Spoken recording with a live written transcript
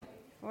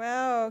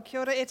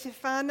Kia ora e te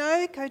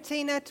whānau, ko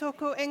tīna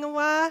tōku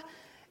ingoa.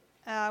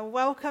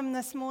 Welcome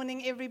this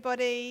morning,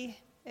 everybody.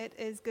 It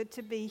is good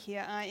to be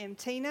here. I am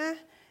Tina.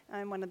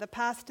 I'm one of the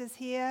pastors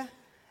here.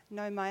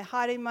 No mai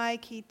haere mai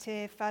ki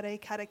te whare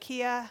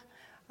karakia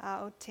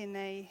o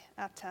tēnei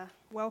ata.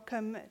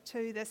 Welcome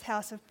to this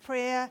house of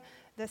prayer,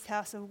 this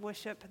house of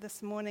worship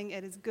this morning.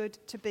 It is good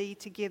to be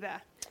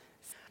together.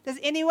 Does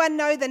anyone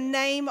know the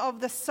name of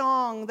the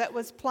song that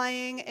was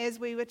playing as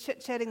we were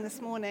chit-chatting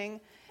this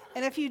morning?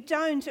 And if you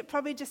don't, it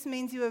probably just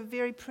means you were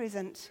very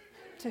present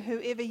to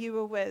whoever you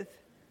were with.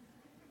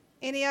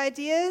 Any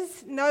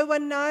ideas? No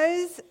one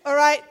knows? All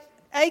right,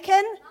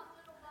 Aiken?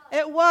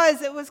 It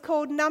was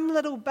called Numb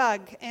Little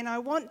Bug. And I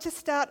want to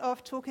start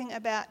off talking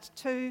about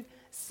two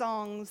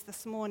songs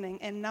this morning.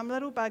 And Numb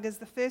Little Bug is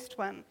the first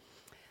one.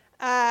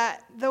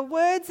 The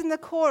words in the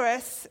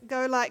chorus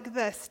go like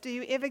this. Do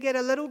you ever get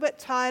a little bit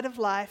tired of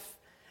life?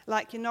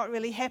 Like you're not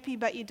really happy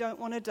but you don't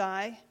want to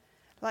die?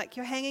 Like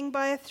you're hanging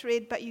by a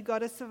thread but you got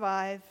to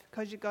survive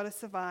because you got to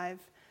survive?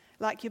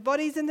 Like your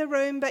body's in the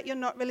room but you're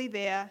not really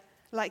there?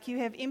 Like you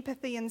have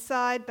empathy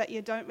inside but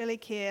you don't really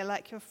care?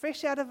 Like you're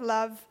fresh out of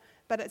love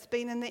but it's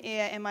been in the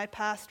air and my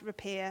past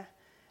repair?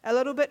 A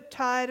little bit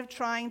tired of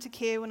trying to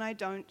care when I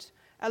don't?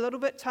 A little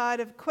bit tired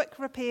of quick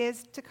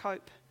repairs to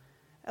cope?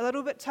 A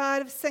little bit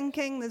tired of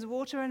sinking, there's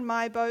water in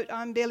my boat,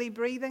 I'm barely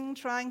breathing,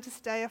 trying to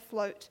stay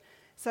afloat.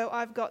 So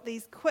I've got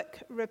these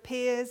quick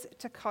repairs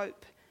to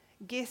cope.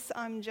 Guess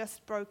I'm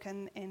just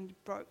broken and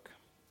broke.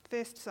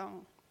 First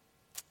song.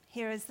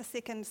 Here is the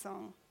second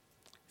song.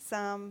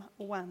 Psalm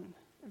 1,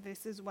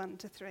 verses 1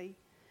 to 3.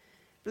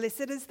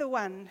 Blessed is the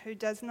one who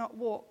does not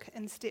walk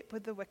in step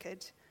with the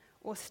wicked,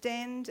 or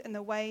stand in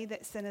the way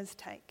that sinners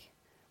take,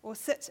 or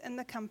sit in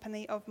the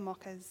company of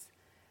mockers,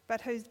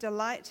 but whose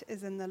delight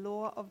is in the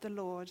law of the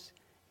Lord,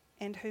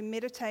 and who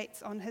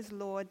meditates on his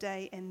law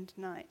day and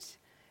night.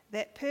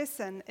 That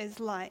person is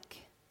like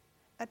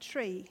a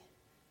tree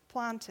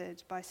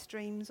planted by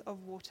streams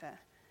of water,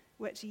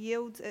 which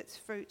yields its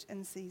fruit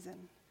in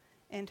season,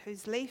 and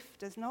whose leaf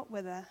does not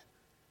wither.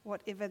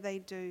 Whatever they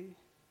do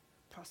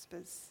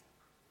prospers.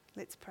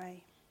 Let's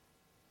pray.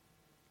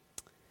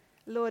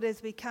 Lord,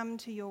 as we come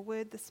to your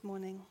word this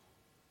morning,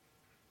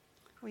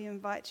 we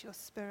invite your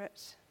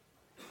Spirit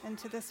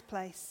into this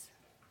place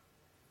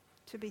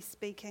to be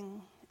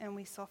speaking, and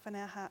we soften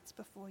our hearts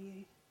before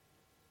you.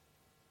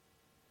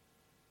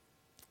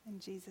 In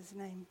Jesus'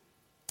 name,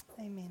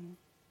 amen.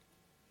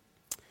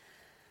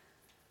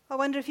 I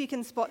wonder if you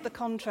can spot the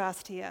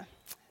contrast here.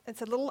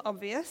 It's a little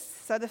obvious.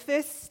 So the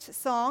first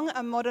song,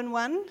 a modern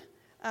one,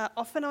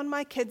 often on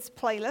my kids'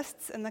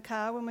 playlists in the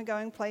car when we're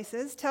going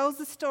places, tells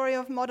the story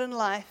of modern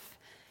life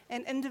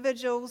and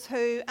individuals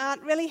who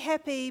aren't really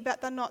happy, but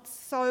they're not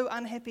so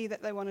unhappy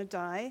that they want to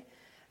die,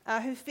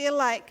 who feel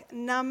like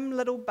numb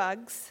little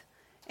bugs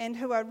and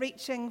who are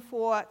reaching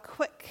for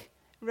quick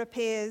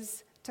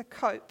repairs to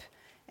cope.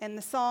 And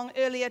the song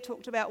earlier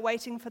talked about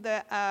waiting for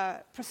the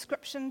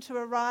prescription to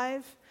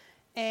arrive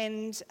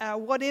and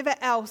whatever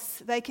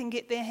else they can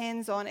get their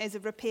hands on as a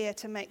repair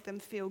to make them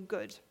feel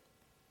good.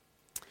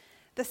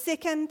 The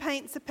second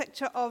paints a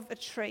picture of a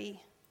tree.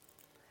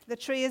 The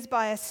tree is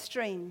by a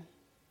stream.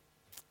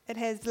 It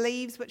has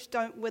leaves which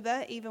don't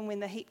wither even when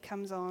the heat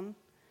comes on.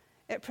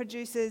 It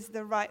produces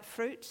the right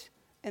fruit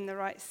in the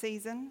right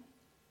season.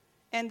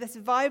 And this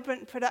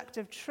vibrant,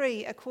 productive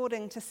tree,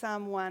 according to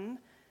Psalm 1,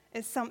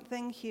 is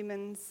something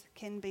humans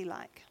can be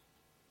like.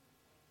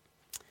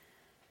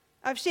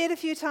 I've shared a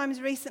few times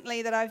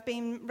recently that I've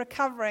been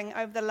recovering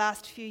over the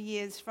last few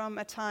years from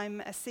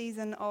a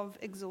season of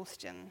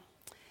exhaustion.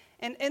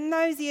 And in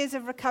those years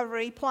of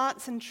recovery,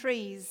 plants and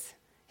trees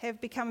have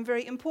become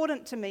very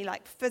important to me,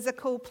 like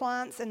physical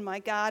plants in my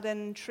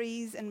garden,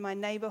 trees in my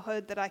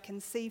neighborhood that I can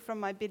see from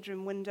my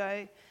bedroom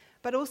window,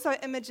 but also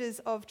images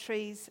of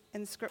trees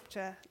in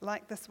Scripture,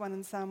 like this one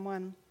in Psalm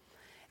 1.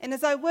 And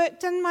as I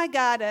worked in my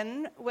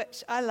garden,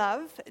 which I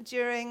love,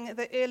 during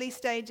the early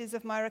stages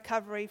of my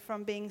recovery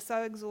from being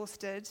so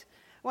exhausted,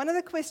 one of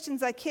the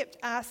questions I kept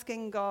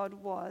asking God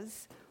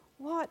was,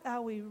 what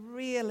are we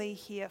really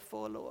here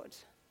for, Lord?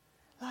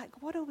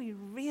 Like, what are we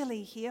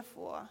really here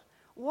for?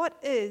 What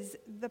is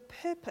the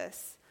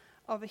purpose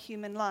of a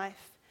human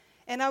life?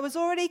 And I was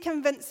already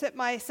convinced that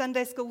my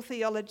Sunday school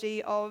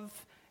theology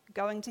of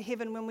going to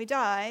heaven when we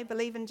die,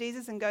 believe in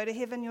Jesus and go to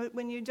heaven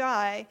when you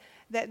die,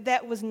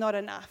 that was not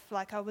enough.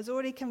 Like, I was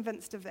already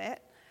convinced of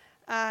that.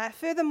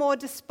 Furthermore,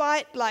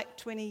 despite like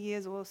 20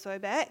 years or so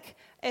back,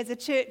 as a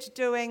church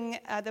doing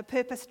the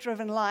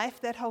purpose-driven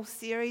life, that whole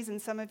series,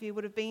 and some of you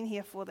would have been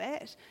here for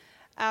that,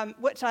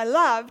 which I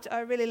loved.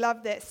 I really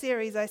loved that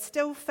series. I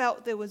still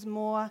felt there was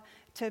more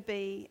to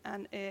be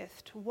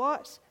unearthed.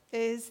 What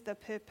is the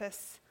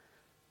purpose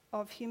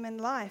of human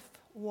life?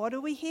 What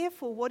are we here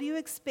for? What do you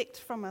expect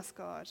from us,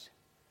 God?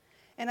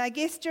 And I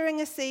guess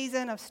during a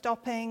season of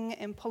stopping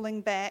and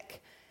pulling back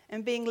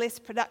and being less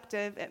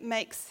productive, it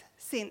makes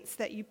sense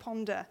that you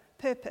ponder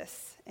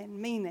purpose and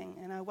meaning.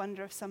 And I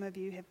wonder if some of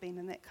you have been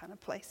in that kind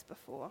of place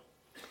before.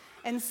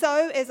 And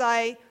so as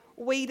I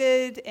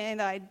weeded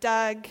and I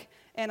dug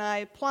and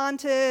I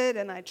planted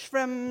and I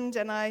trimmed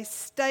and I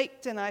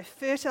staked and I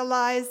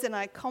fertilized and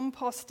I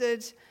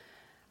composted,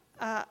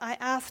 I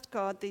asked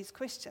God these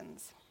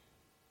questions.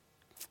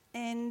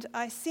 And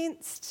I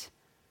sensed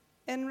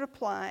in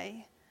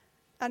reply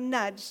a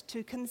nudge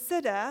to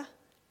consider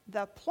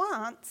the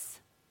plants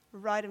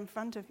right in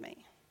front of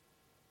me.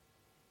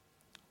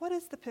 What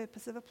is the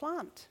purpose of a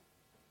plant,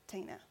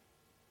 Tina?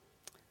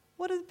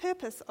 What is the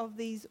purpose of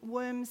these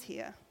worms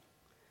here?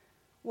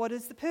 What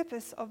is the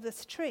purpose of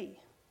this tree?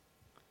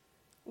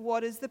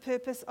 What is the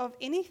purpose of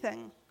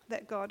anything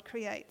that God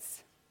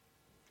creates?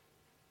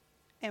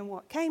 And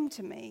what came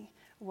to me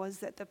was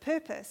that the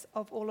purpose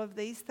of all of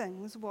these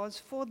things was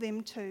for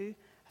them to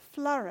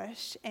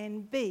flourish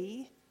and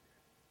be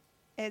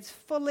as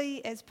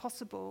fully as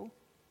possible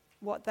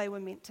what they were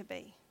meant to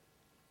be.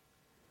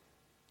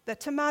 The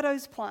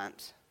tomatoes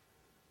plant,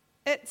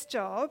 its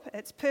job,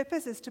 its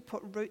purpose is to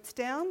put roots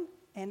down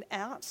and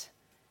out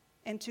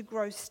and to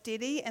grow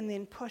steady and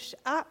then push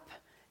up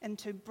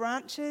into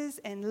branches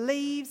and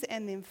leaves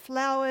and then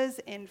flowers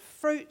and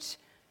fruit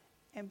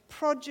and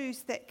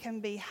produce that can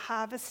be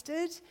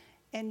harvested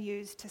and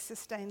used to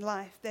sustain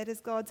life. That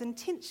is God's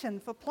intention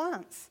for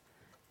plants.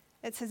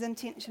 It's his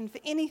intention for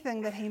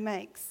anything that he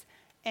makes.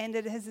 And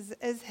it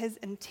is his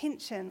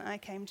intention, I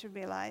came to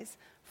realize,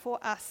 for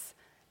us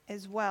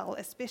as well,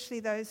 especially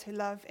those who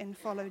love and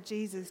follow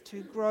Jesus,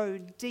 to grow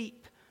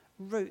deep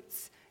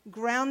roots,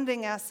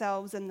 grounding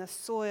ourselves in the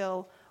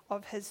soil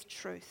of his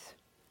truth,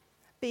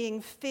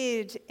 being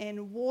fed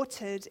and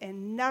watered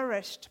and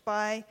nourished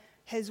by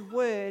his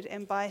word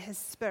and by his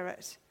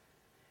spirit,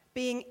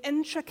 being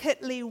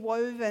intricately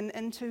woven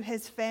into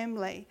his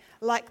family,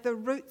 like the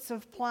roots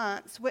of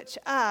plants, which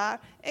are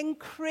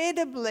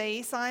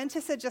incredibly,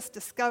 scientists are just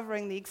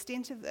discovering the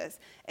extent of this,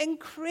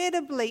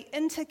 incredibly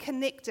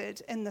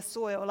interconnected in the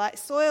soil. Like,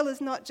 soil is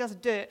not just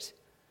dirt.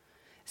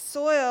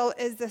 Soil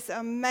is this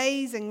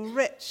amazing,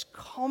 rich,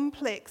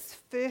 complex,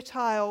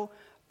 fertile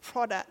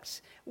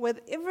product with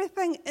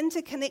everything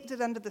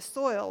interconnected under the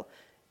soil.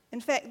 In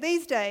fact,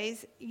 these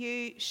days,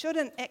 you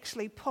shouldn't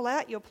actually pull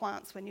out your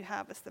plants when you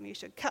harvest them. You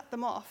should cut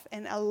them off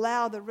and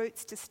allow the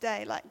roots to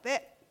stay. Like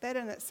that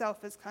in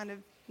itself is kind of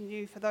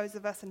new for those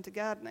of us into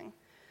gardening.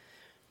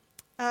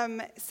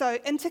 So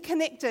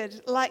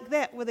interconnected like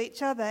that with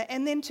each other,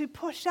 and then to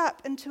push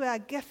up into our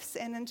gifts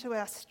and into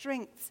our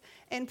strengths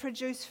and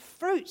produce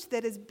fruit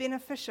that is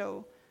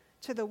beneficial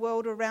to the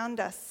world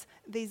around us,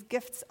 these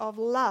gifts of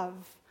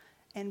love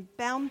and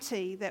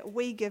bounty that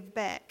we give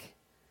back,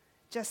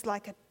 just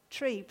like a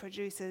tree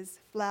produces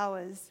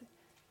flowers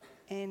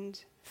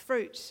and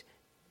fruit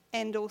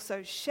and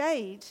also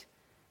shade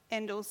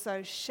and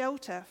also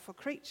shelter for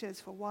creatures,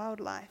 for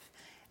wildlife.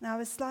 And I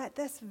was like,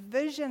 this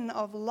vision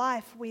of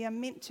life, we are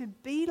meant to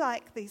be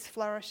like these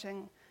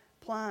flourishing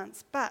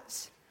plants.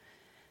 But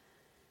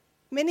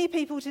many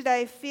people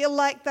today feel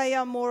like they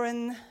are more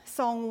in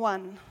song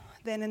 1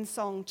 than in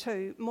song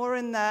 2, more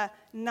in the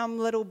numb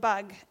little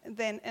bug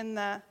than in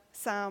the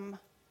Psalm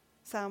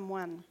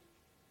 1.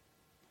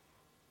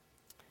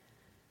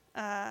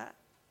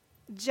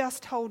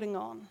 Just holding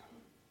on,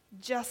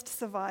 just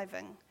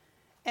surviving,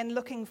 and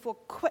looking for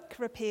quick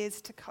repairs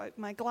to cope.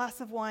 My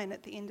glass of wine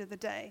at the end of the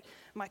day,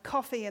 my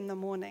coffee in the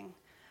morning.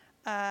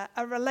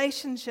 A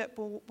relationship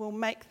will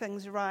make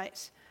things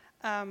right.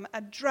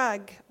 A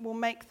drug will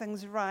make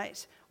things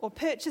right. Or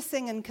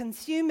purchasing and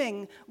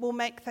consuming will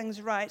make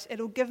things right.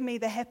 It'll give me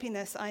the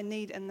happiness I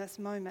need in this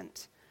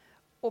moment.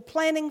 Or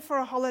planning for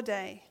a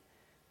holiday.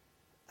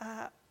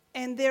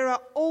 And there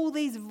are all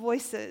these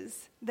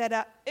voices that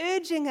are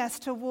urging us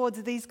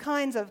towards these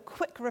kinds of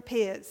quick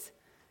repairs,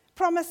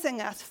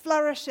 promising us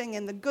flourishing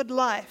in the good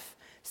life.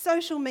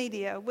 Social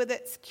media with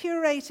its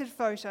curated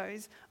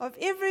photos of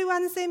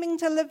everyone seeming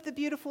to live the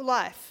beautiful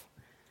life,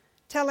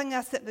 telling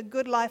us that the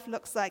good life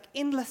looks like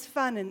endless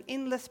fun and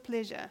endless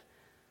pleasure.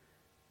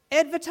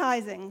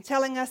 Advertising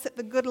telling us that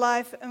the good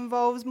life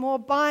involves more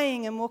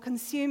buying and more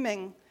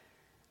consuming,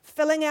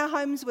 filling our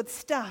homes with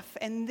stuff,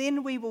 and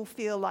then we will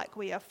feel like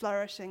we are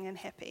flourishing and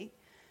happy.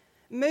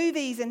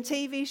 Movies and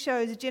TV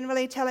shows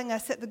generally telling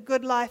us that the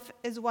good life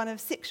is one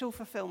of sexual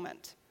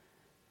fulfillment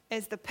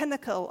as the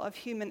pinnacle of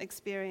human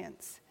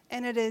experience.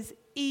 And it is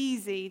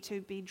easy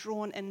to be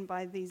drawn in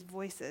by these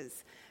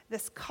voices.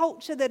 This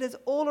culture that is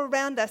all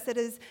around us, that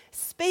is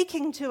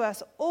speaking to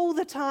us all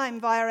the time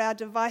via our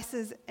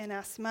devices and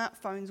our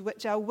smartphones,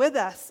 which are with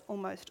us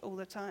almost all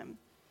the time.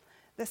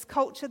 This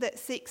culture that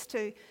seeks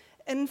to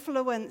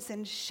influence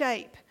and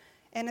shape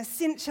and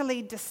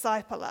essentially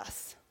disciple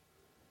us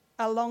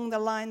along the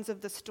lines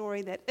of the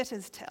story that it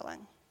is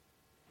telling.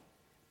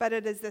 But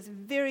it is this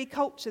very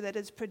culture that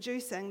is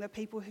producing the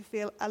people who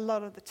feel a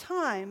lot of the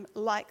time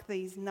like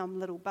these numb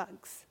little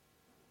bugs.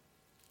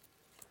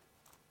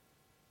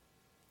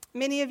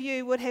 Many of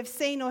you would have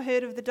seen or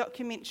heard of the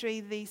documentary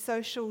The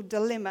Social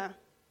Dilemma,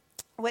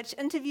 which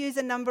interviews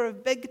a number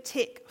of big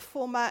tech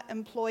former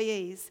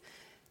employees,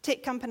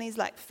 tech companies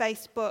like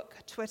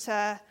Facebook,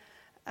 Twitter,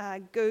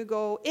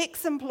 Google,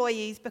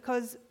 ex-employees,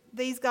 because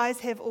these guys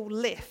have all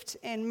left,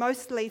 and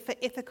mostly for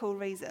ethical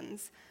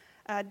reasons,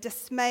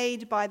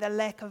 dismayed by the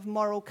lack of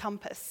moral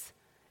compass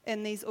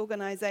in these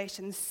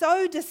organizations.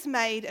 So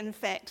dismayed, in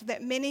fact,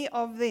 that many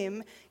of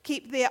them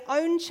keep their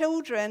own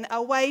children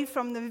away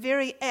from the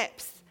very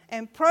apps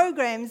and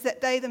programs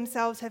that they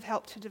themselves have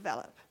helped to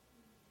develop.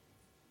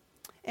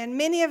 And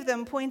many of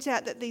them point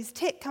out that these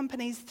tech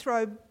companies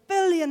throw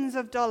billions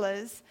of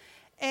dollars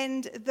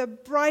and the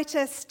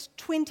brightest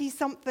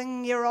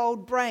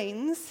 20-something-year-old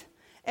brains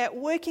at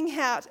working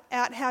out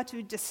how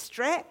to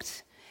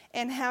distract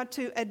and how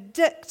to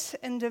addict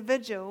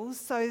individuals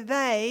so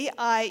they,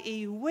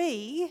 i.e.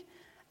 we,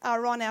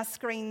 are on our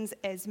screens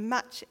as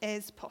much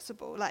as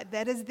possible. Like,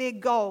 that is their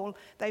goal.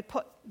 They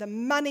put the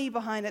money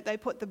behind it. They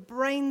put the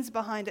brains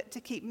behind it to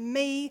keep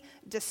me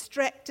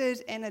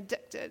distracted and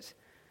addicted.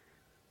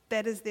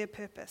 That is their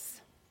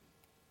purpose.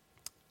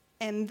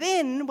 And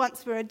then,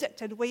 once we're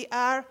addicted, we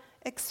are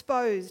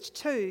exposed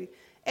to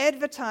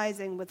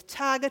advertising with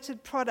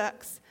targeted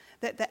products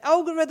that the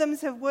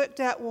algorithms have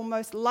worked out will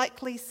most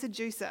likely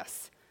seduce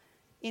us,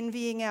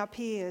 envying our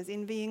peers,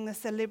 envying the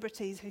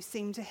celebrities who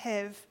seem to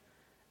have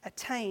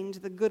attained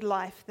the good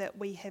life that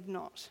we have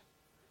not.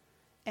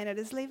 And it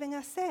is leaving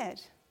us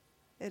sad.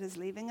 It is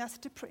leaving us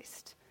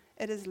depressed.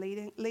 It is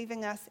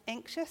leaving us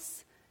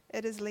anxious.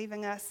 It is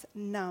leaving us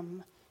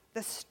numb.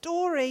 The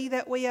story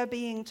that we are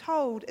being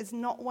told is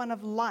not one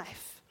of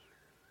life.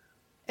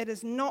 It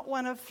is not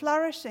one of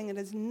flourishing. It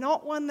is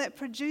not one that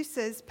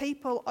produces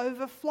people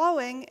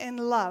overflowing in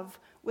love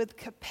with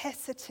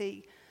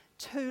capacity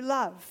to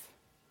love.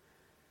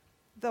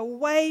 The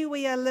way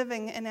we are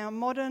living in our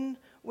modern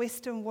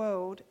Western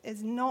world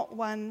is not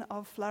one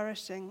of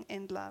flourishing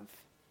and love.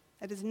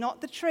 It is not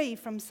the tree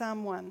from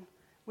Psalm 1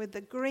 with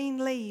the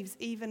green leaves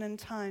even in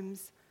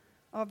times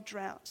of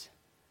drought,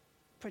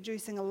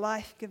 producing a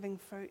life-giving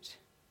fruit.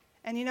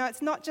 And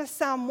it's not just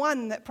Psalm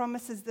 1 that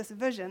promises this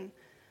vision.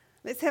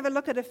 Let's have a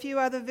look at a few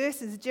other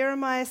verses.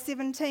 Jeremiah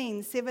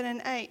 17, 7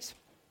 and 8.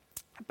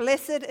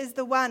 Blessed is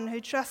the one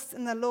who trusts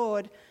in the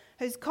Lord,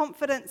 whose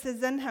confidence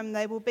is in him.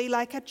 They will be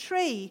like a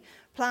tree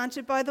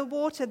planted by the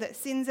water that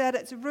sends out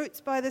its roots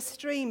by the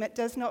stream. It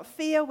does not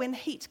fear when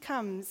heat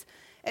comes.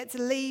 Its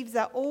leaves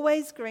are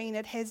always green.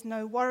 It has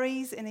no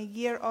worries in a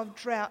year of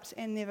drought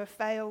and never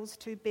fails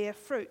to bear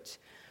fruit.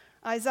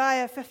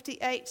 Isaiah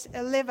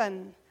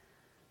 58:11.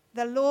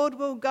 The Lord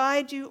will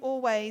guide you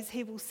always.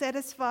 He will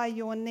satisfy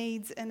your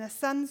needs in a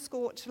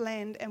sun-scorched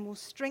land and will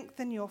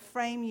strengthen your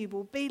frame. You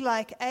will be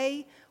like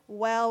a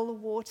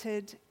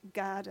well-watered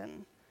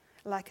garden,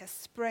 like a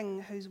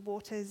spring whose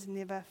waters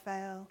never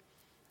fail.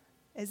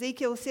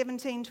 Ezekiel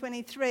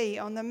 17:23.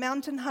 On the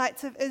mountain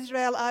heights of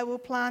Israel I will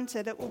plant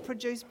it. It will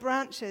produce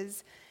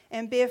branches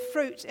and bear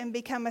fruit and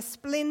become a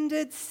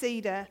splendid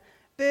cedar.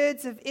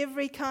 Birds of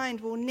every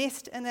kind will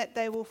nest in it.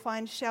 They will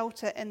find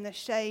shelter in the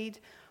shade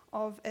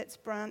of its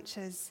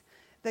branches.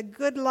 The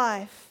good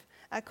life,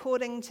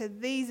 according to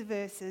these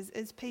verses,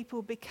 is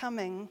people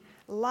becoming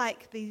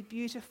like these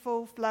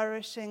beautiful,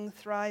 flourishing,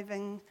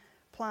 thriving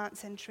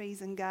plants and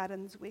trees and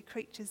gardens where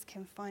creatures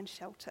can find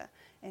shelter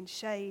and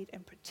shade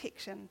and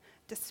protection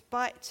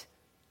despite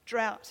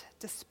drought,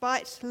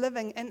 despite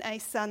living in a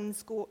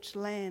sun-scorched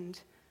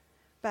land.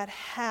 But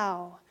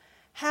how?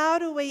 How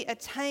do we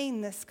attain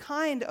this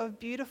kind of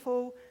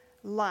beautiful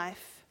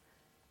life?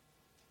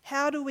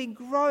 How do we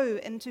grow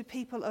into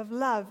people of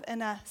love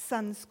in a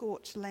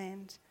sun-scorched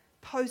land,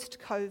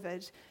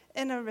 post-COVID,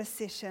 in a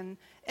recession,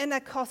 in a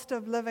cost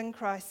of living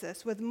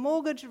crisis, with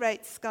mortgage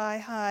rates sky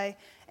high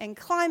and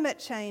climate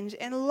change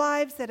and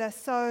lives that are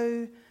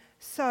so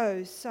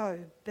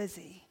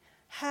busy?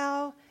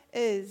 How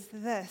is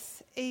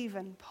this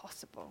even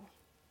possible?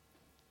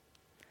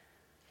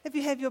 If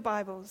you have your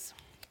Bibles,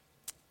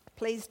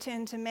 please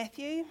turn to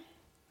Matthew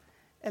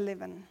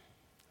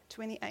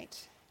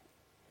 11:28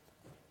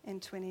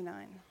 and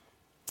 29.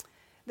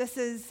 This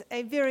is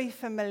a very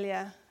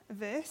familiar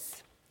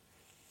verse,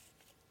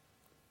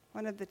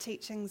 one of the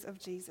teachings of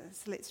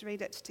Jesus. Let's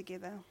read it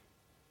together.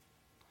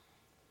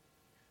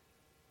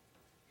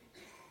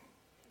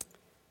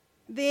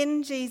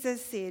 Then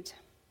Jesus said,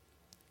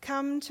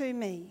 "Come to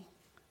me,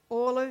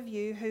 all of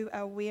you who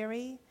are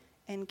weary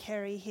and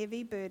carry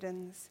heavy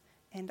burdens,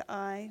 and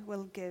I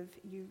will give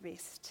you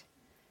rest.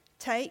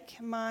 Take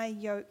my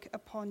yoke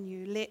upon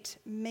you. Let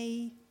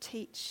me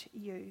teach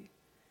you,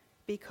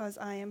 because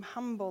I am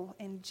humble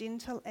and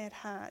gentle at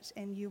heart,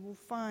 and you will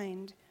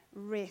find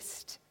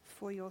rest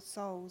for your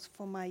souls.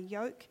 For my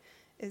yoke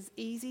is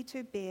easy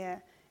to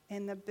bear,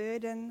 and the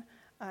burden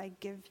I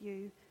give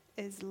you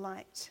is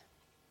light."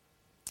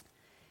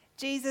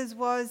 Jesus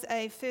was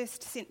a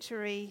first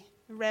century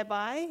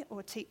rabbi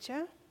or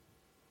teacher.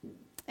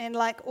 And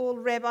like all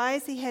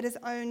rabbis, he had his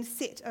own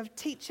set of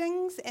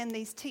teachings, and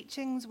these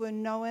teachings were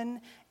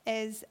known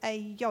as a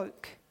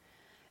yoke,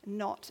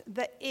 not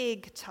the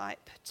egg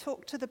type.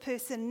 Talk to the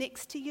person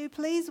next to you,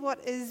 please.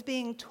 What is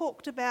being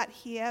talked about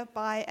here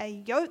by a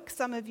yoke?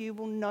 Some of you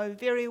will know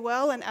very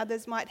well, and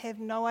others might have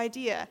no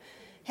idea.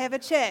 Have a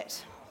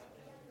chat.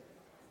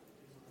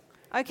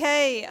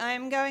 Okay,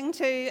 I'm going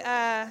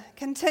to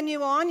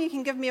continue on. You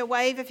can give me a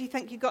wave if you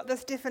think you got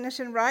this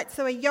definition right.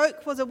 So a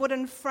yoke was a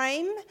wooden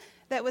frame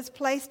that was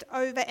placed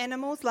over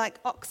animals like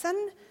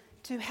oxen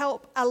to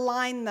help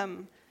align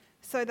them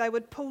so they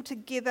would pull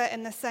together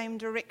in the same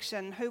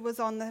direction. Who was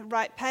on the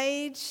right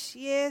page?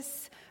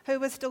 Yes. Who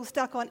was still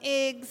stuck on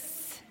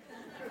eggs?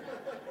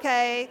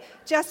 Okay,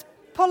 just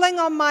pulling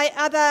on my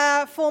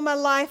other former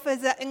life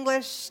as an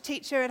English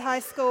teacher at high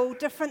school,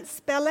 different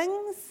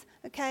spellings.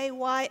 Okay,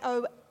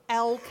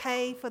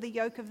 Y-O-L-K for the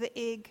yolk of the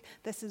egg.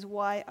 This is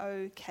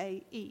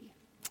Y-O-K-E.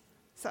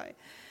 So,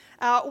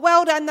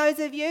 well done those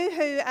of you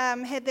who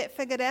had that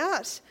figured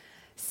out.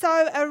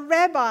 So a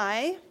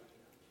rabbi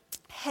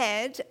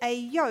had a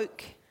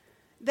yoke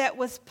that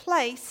was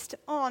placed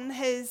on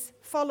his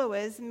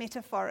followers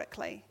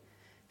metaphorically.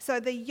 So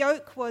the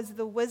yoke was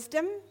the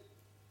wisdom,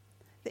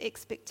 the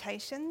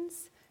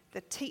expectations,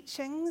 the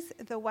teachings,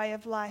 the way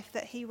of life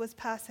that he was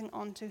passing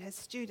on to his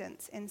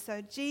students. And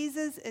so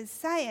Jesus is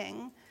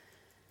saying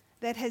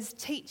that his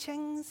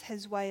teachings,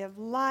 his way of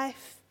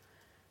life,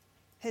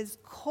 his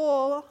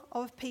call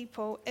of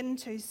people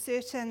into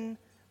certain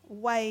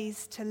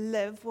ways to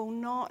live will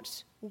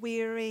not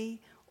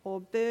weary or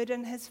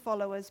burden his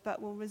followers,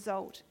 but will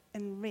result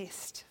in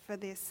rest for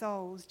their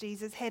souls.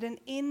 Jesus had an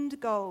end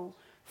goal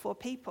for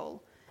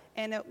people,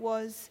 and it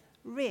was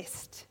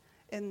rest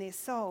in their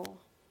soul.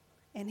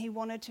 And he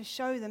wanted to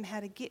show them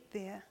how to get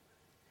there.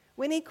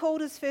 When he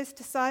called his first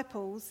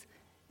disciples,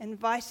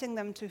 inviting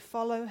them to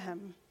follow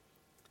him,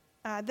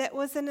 that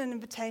was an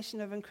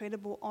invitation of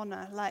incredible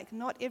honor. Like,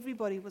 not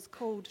everybody was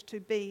called to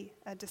be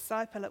a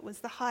disciple. It was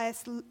the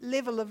highest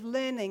level of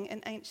learning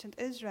in ancient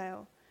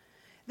Israel.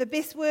 The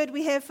best word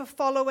we have for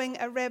following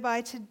a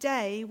rabbi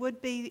today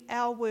would be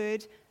our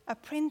word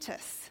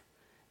apprentice.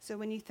 So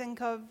when you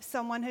think of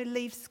someone who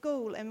leaves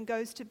school and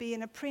goes to be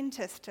an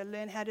apprentice to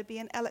learn how to be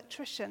an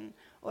electrician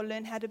or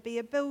learn how to be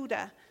a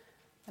builder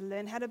and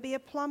learn how to be a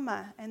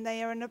plumber, and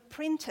they are an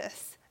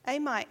apprentice. Eh,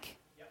 Mike?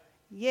 Yep.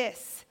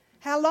 Yes.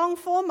 How long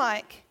for,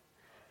 Mike?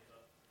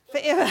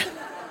 Forever.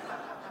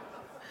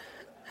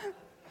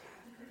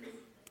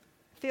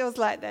 Feels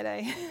like that,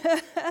 eh?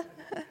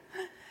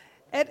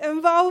 It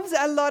involves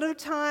a lot of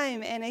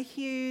time and a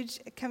huge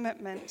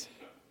commitment.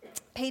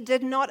 He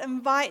did not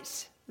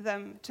invite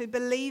them to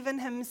believe in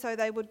him so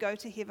they would go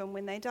to heaven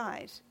when they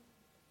died.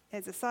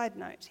 As a side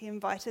note, he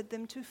invited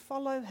them to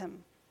follow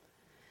him.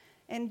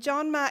 And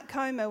John Mark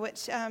Comer,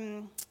 which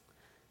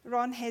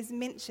Ron has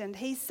mentioned,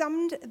 he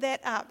summed that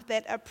up,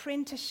 that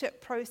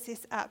apprenticeship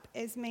process up,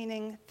 as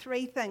meaning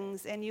three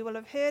things. And you will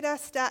have heard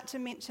us start to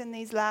mention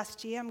these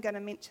last year. I'm going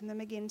to mention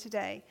them again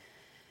today.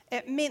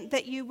 It meant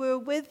that you were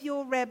with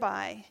your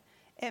rabbi.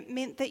 It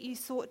meant that you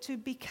sought to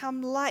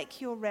become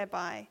like your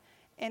rabbi.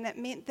 And it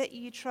meant that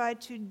you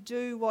tried to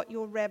do what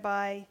your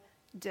rabbi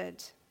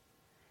did.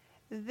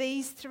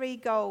 These three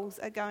goals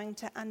are going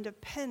to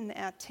underpin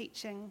our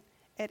teaching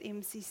at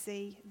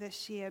MCC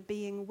this year: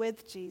 being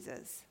with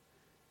Jesus,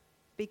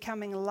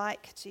 becoming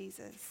like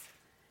Jesus,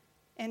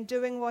 and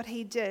doing what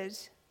he did.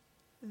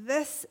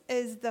 This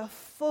is the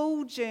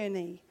full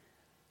journey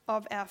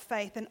of our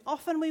faith. And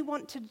often we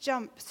want to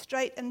jump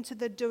straight into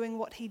the doing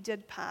what he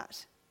did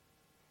part.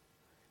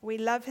 We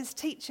love his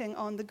teaching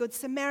on the Good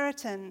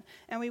Samaritan,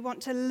 and we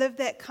want to live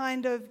that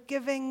kind of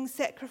giving,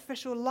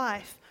 sacrificial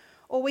life.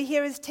 Or we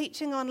hear his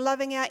teaching on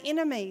loving our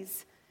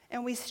enemies,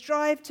 and we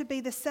strive to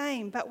be the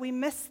same, but we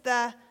miss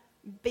the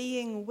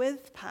being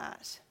with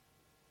part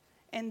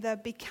and the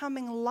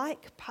becoming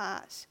like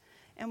part.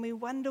 And we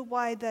wonder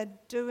why the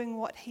doing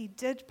what he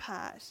did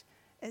part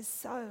is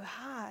so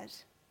hard.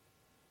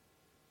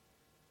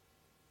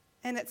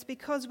 And it's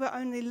because we're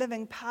only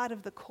living part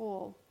of the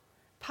call,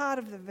 part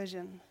of the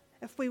vision.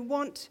 If we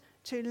want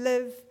to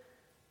live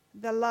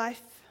the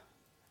life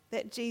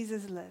that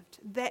Jesus lived,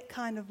 that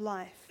kind of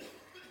life,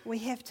 we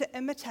have to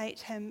imitate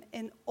him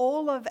in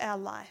all of our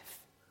life.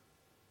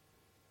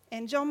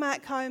 And John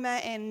Mark Comer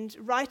and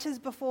writers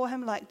before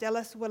him like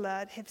Dallas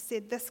Willard have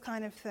said this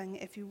kind of thing: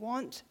 if you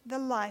want the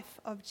life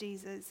of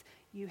Jesus,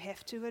 you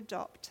have to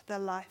adopt the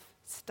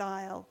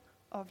lifestyle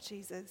of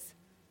Jesus.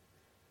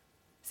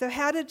 So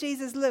how did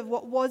Jesus live?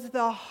 What was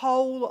the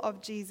whole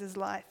of Jesus'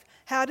 life?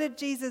 How did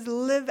Jesus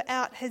live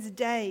out his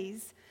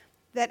days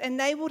that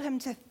enabled him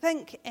to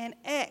think and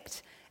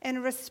act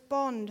and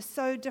respond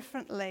so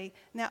differently?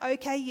 Now,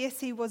 okay, yes,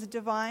 he was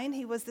divine,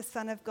 he was the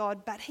Son of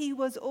God, but he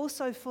was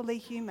also fully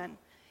human.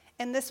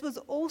 And this was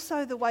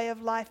also the way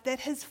of life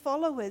that his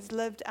followers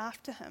lived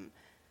after him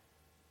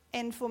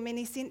and for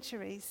many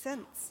centuries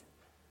since.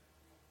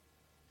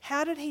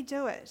 How did he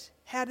do it?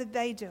 How did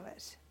they do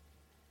it?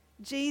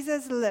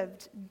 Jesus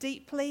lived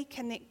deeply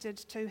connected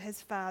to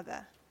his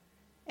Father,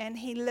 and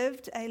he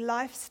lived a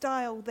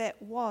lifestyle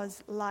that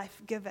was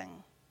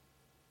life-giving.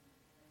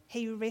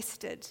 He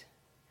rested,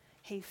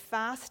 he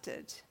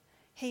fasted,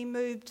 he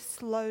moved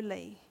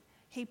slowly,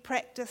 he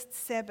practiced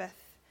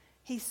Sabbath,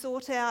 he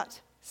sought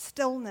out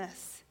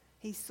stillness,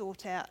 he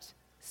sought out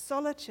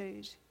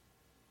solitude,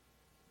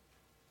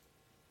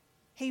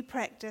 he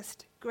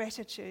practiced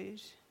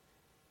gratitude,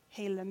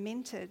 he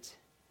lamented,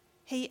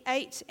 He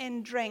ate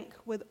and drank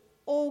with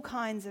all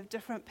kinds of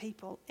different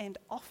people and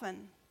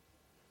often.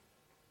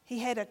 He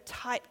had a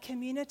tight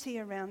community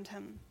around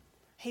him.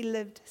 He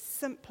lived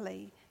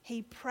simply.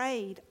 He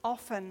prayed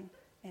often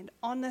and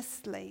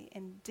honestly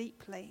and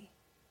deeply.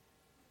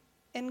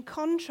 In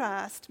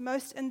contrast,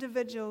 most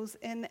individuals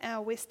in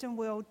our Western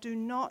world do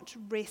not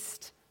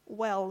rest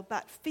well,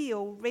 but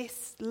feel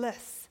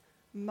restless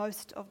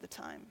most of the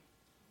time.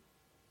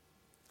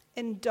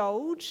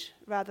 Indulge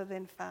rather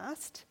than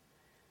fast,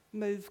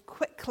 move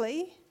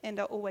quickly and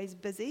are always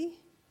busy.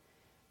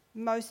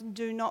 Most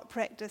do not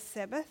practice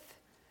Sabbath.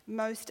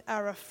 Most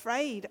are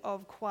afraid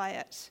of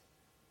quiet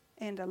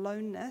and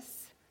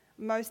aloneness.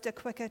 Most are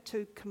quicker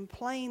to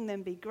complain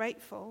than be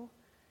grateful.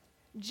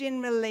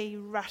 Generally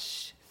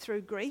rush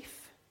through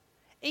grief.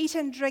 Eat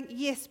and drink,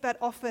 yes, but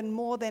often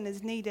more than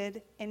is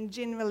needed, and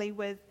generally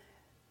with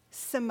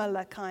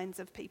similar kinds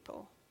of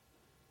people.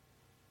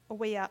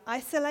 We are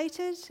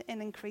isolated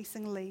and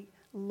increasingly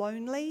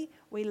lonely.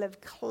 We live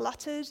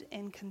cluttered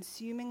and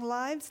consuming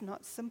lives,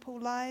 not simple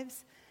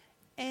lives,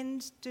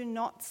 and do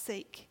not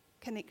seek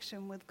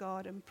connection with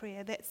God in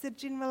prayer. That's the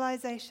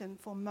generalization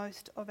for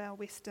most of our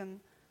Western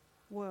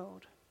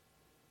world.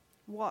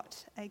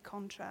 What a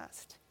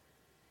contrast.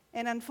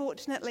 And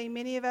unfortunately,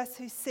 many of us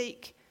who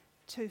seek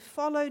to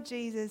follow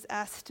Jesus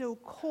are still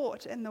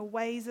caught in the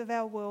ways of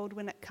our world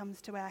when it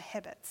comes to our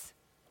habits.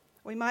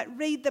 We might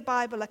read the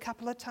Bible a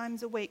couple of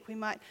times a week. We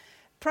might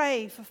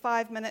pray for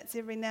 5 minutes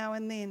every now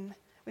and then.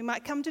 We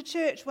might come to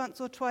church once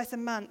or twice a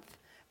month,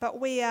 but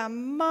we are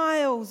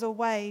miles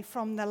away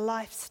from the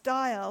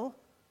lifestyle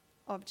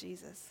of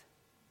Jesus.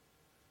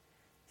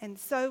 And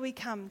so we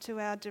come to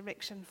our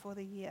direction for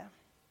the year.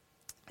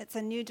 It's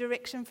a new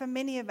direction for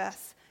many of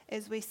us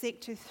as we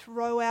seek to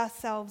throw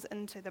ourselves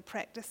into the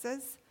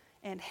practices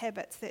and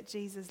habits that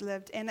Jesus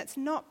lived. And it's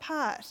not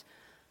part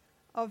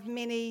of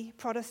many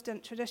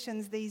Protestant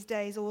traditions these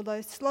days, although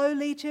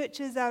slowly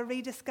churches are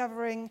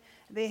rediscovering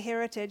their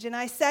heritage. And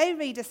I say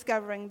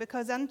rediscovering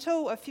because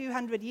until a few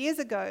hundred years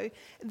ago,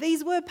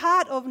 these were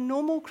part of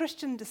normal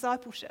Christian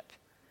discipleship.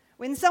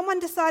 When someone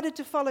decided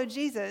to follow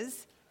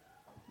Jesus,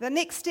 the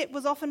next step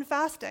was often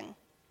fasting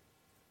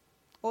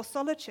or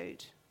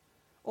solitude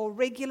or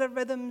regular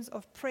rhythms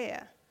of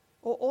prayer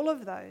or all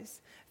of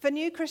those. For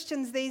new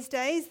Christians these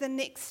days, the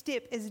next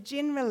step is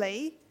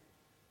generally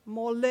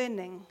more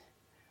learning,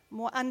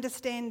 more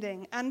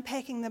understanding,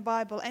 unpacking the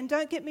Bible. And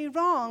don't get me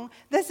wrong,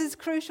 this is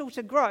crucial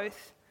to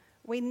growth.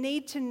 We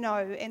need to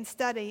know and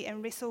study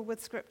and wrestle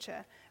with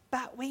Scripture,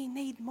 but we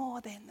need more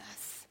than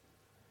this.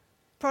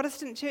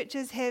 Protestant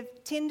churches have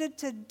tended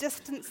to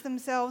distance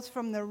themselves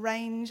from the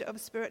range of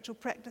spiritual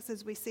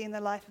practices we see in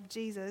the life of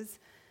Jesus,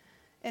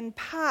 in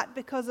part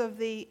because of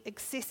the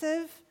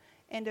excessive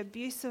and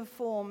abusive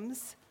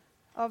forms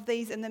of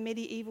these in the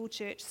medieval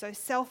church. So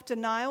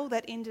self-denial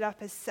that ended up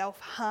as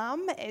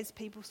self-harm as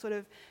people sort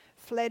of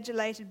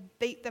flagellated,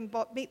 beat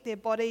their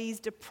bodies,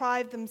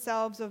 deprived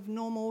themselves of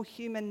normal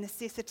human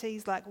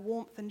necessities like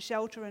warmth and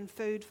shelter and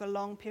food for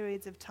long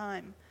periods of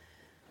time.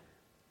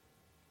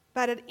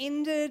 But it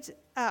ended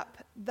up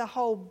the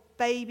whole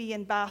baby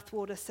and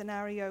bathwater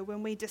scenario.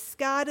 When we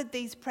discarded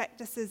these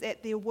practices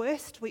at their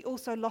worst, we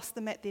also lost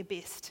them at their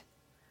best.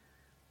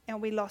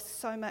 And we lost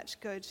so much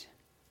good.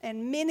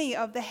 And many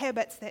of the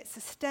habits that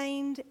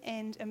sustained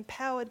and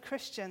empowered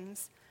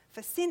Christians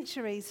for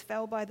centuries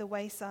fell by the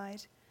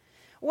wayside.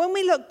 When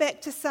we look back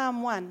to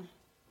Psalm 1,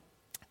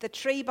 the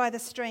tree by the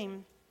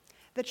stream,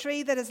 the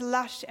tree that is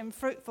lush and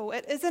fruitful,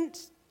 it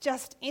isn't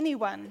just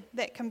anyone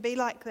that can be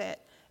like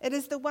that. It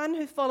is the one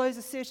who follows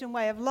a certain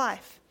way of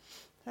life.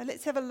 So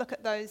let's have a look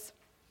at those.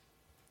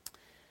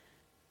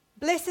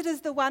 Blessed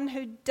is the one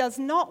who does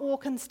not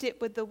walk in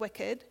step with the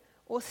wicked,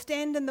 or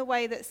stand in the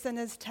way that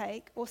sinners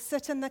take, or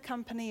sit in the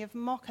company of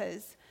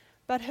mockers,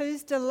 but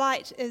whose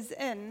delight is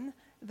in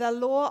the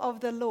law of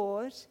the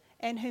Lord,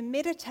 and who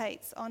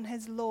meditates on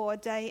his law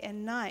day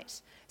and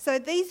night. So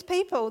these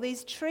people,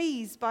 these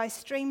trees by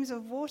streams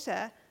of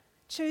water,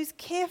 choose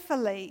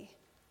carefully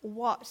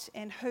what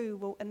and who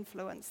will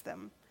influence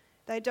them.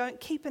 They don't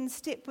keep in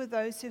step with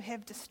those who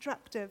have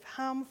destructive,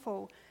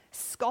 harmful,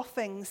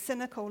 scoffing,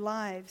 cynical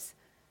lives.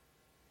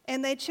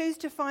 And they choose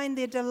to find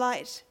their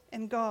delight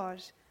in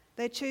God.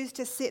 They choose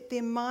to set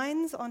their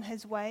minds on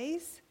his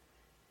ways,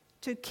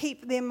 to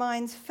keep their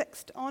minds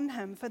fixed on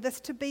him, for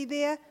this to be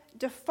their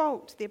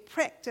default, their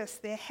practice,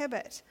 their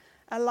habit,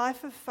 a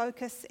life of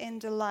focus and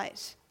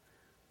delight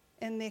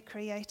in their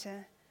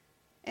Creator.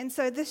 And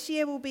so this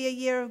year will be a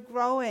year of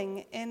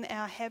growing in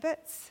our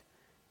habits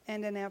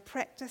and in our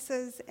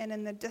practices and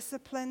in the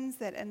disciplines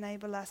that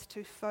enable us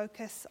to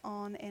focus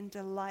on and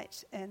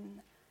delight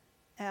in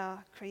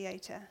our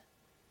Creator.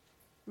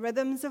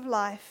 Rhythms of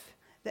life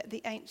that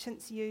the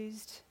ancients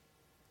used,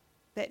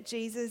 that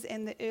Jesus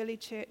and the early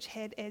church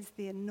had as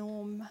their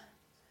norm,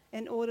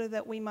 in order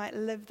that we might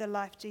live the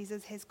life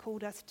Jesus has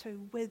called us to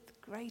with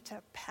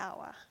greater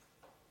power,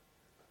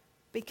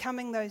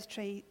 becoming those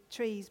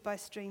trees by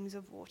streams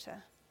of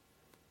water,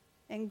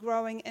 and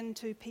growing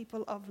into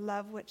people of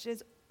love, which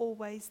is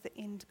always the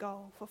end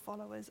goal for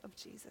followers of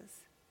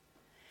Jesus.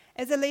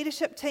 As a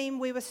leadership team,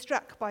 we were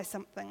struck by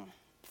something.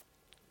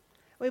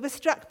 We were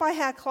struck by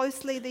how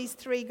closely these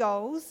three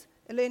goals,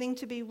 learning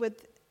to be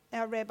with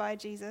our Rabbi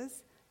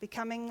Jesus,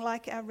 becoming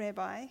like our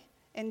Rabbi,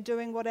 and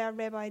doing what our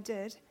Rabbi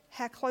did,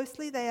 how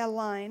closely they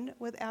align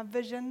with our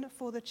vision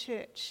for the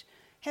church.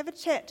 Have a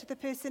chat to the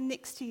person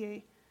next to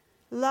you.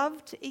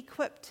 Loved,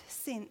 equipped,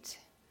 sent.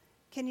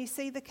 Can you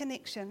see the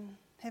connection?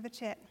 Have a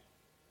chat.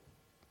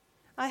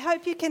 I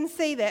hope you can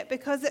see that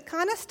because it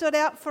kind of stood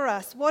out for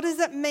us. What does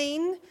it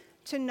mean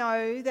to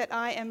know that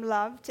I am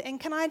loved? And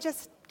can I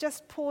just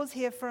pause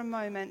here for a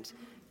moment?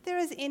 If there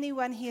is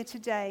anyone here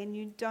today and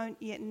you don't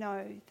yet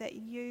know that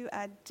you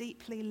are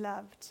deeply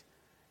loved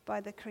by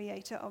the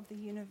Creator of the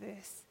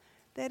universe,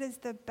 that is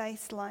the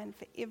baseline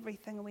for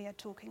everything we are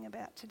talking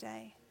about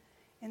today.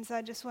 And so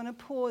I just want to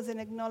pause and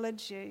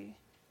acknowledge you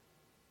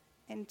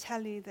and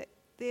tell you that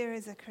there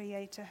is a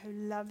Creator who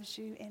loves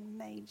you and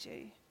made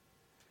you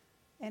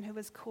and who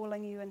is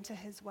calling you into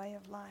his way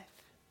of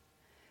life.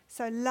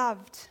 So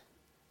loved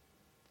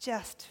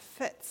just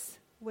fits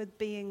with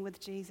being with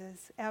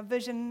Jesus. Our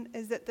vision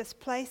is that this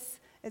place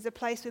is a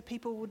place where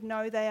people would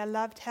know they are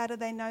loved. How do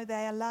they know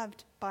they are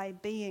loved? By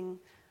being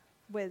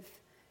with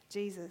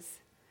Jesus.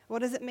 What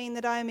does it mean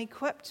that I am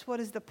equipped? What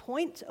is the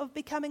point of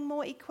becoming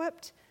more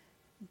equipped?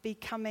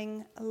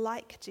 Becoming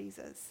like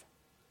Jesus.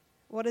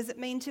 What does it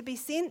mean to be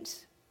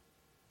sent?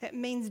 It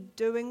means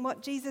doing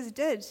what Jesus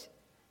did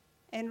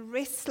and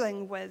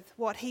wrestling with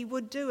what he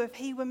would do if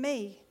he were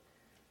me.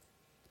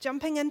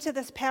 Jumping into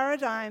this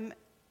paradigm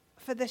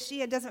for this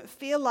year doesn't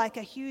feel like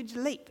a huge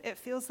leap. It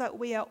feels like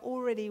we are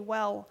already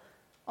well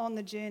on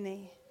the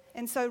journey.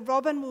 And so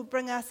Robin will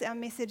bring us our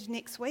message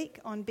next week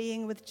on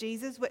being with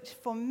Jesus, which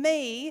for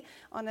me,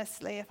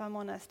 honestly, if I'm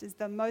honest, is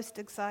the most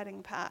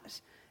exciting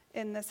part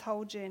in this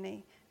whole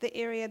journey. The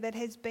area that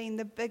has been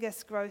the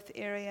biggest growth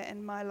area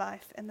in my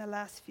life in the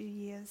last few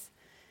years.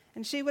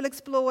 And she will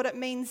explore what it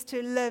means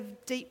to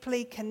live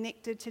deeply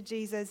connected to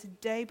Jesus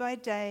day by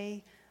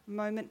day,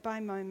 moment by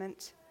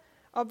moment.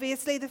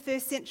 Obviously, the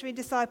first century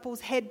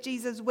disciples had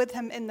Jesus with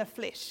him in the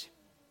flesh.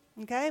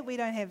 Okay? We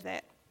don't have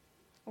that.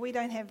 We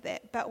don't have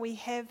that, but we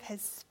have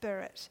his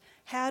Spirit.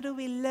 How do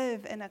we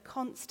live in a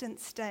constant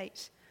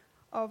state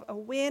of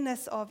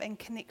awareness of and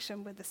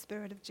connection with the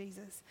Spirit of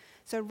Jesus?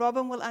 So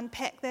Robin will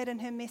unpack that in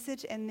her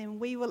message, and then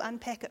we will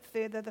unpack it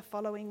further the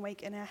following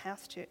week in our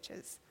house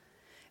churches.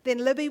 Then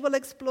Libby will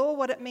explore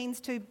what it means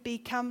to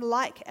become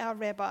like our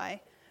Rabbi.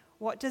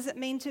 What does it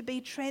mean to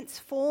be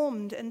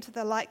transformed into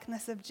the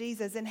likeness of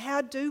Jesus? And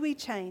how do we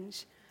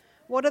change?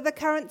 What are the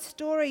current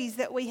stories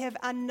that we have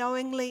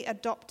unknowingly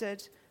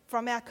adopted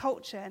from our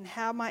culture? And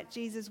how might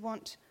Jesus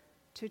want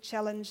to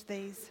challenge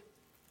these?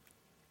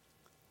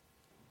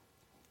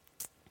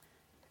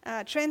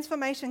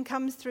 Transformation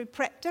comes through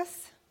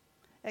practice.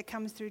 It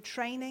comes through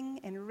training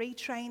and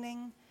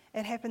retraining.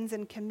 It happens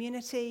in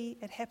community.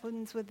 It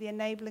happens with the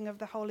enabling of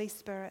the Holy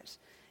Spirit.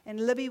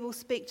 And Libby will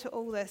speak to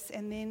all this,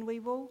 and then we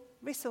will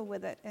wrestle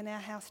with it in our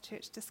house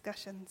church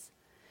discussions.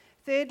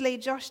 Thirdly,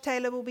 Josh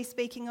Taylor will be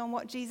speaking on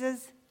what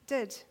Jesus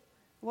did.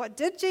 What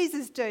did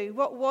Jesus do?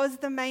 What was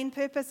the main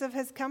purpose of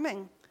his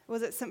coming?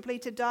 Was it simply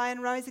to die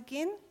and rise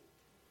again?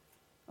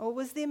 Or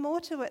was there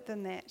more to it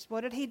than that?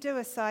 What did he do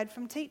aside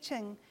from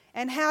teaching?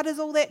 And how does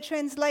all that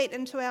translate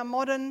into our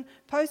modern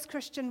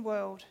post-Christian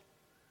world?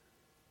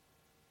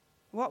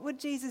 What would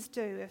Jesus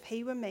do if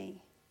he were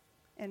me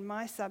in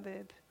my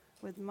suburb,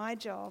 with my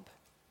job,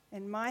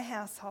 in my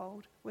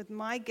household, with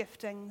my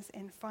giftings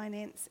and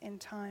finance and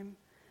time?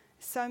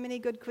 So many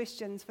good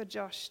questions for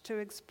Josh to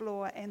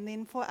explore and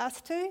then for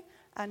us to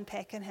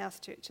unpack in house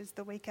churches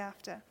the week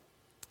after.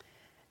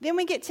 Then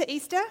we get to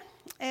Easter,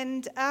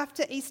 and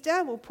after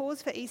Easter, we'll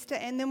pause for Easter,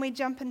 and then we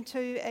jump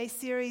into a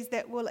series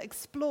that will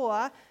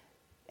explore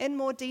in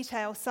more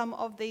detail some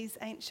of these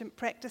ancient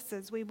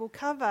practices. We will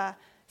cover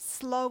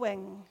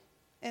slowing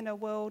in a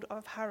world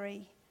of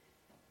hurry,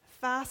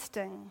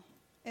 fasting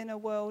in a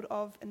world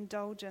of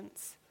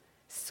indulgence,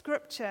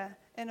 scripture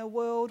in a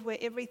world where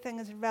everything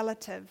is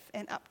relative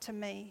and up to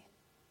me,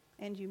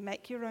 and you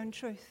make your own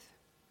truth,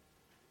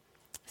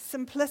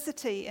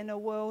 simplicity in a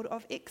world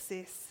of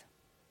excess,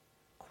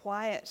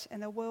 quiet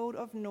in a world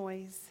of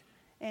noise,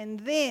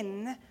 and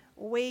then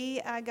we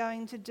are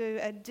going to do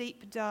a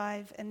deep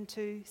dive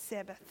into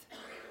Sabbath.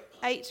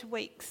 8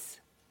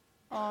 weeks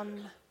on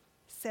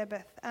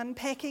Sabbath,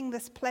 unpacking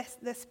this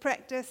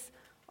practice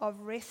of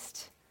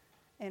rest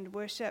and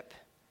worship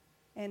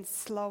and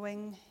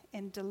slowing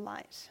and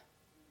delight.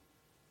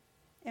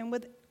 And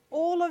with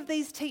all of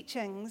these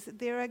teachings,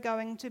 there are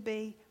going to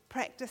be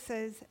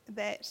practices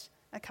that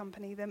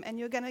accompany them, and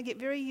you're going to get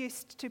very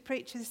used to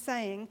preachers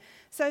saying,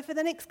 so for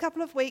the next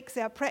couple of weeks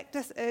our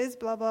practice is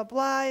blah blah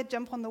blah.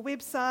 Jump on the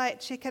website,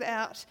 check it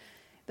out.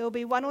 There will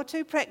be 1 or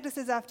 2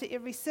 practices after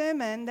every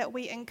sermon that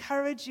we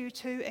encourage you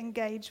to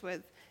engage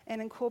with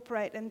and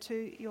incorporate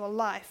into your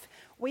life.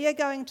 We are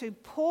going to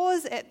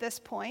pause at this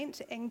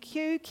point and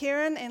cue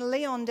Kieran and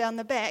Leon down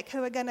the back,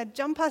 who are going to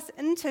jump us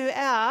into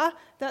our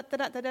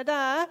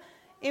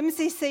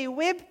MCC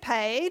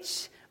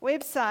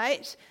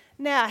website.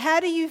 Now, how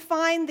do you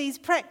find these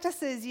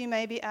practices, you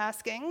may be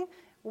asking?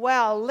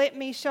 Well, let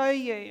me show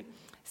you.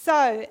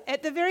 So,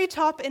 at the very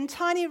top, in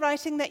tiny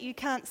writing that you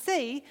can't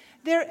see,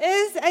 there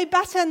is a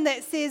button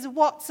that says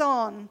What's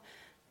On.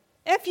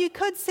 If you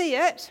could see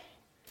it,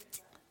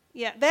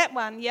 yeah, that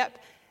one, yep,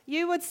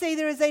 you would see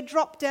there is a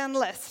drop-down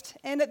list.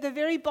 And at the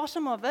very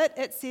bottom of it,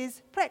 it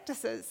says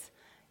Practices.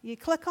 You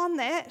click on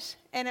that,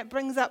 and it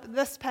brings up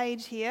this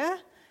page here,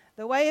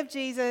 The Way of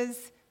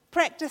Jesus,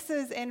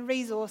 Practices and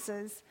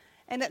Resources.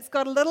 And it's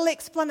got a little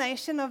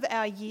explanation of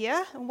our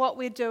year and what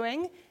we're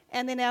doing.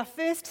 And then our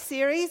first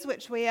series,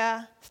 which we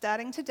are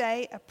starting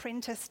today,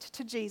 Apprenticed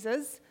to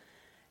Jesus.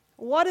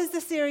 What is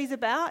the series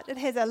about? It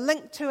has a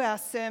link to our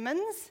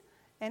sermons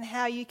and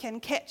how you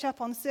can catch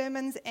up on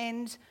sermons,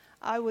 and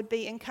I would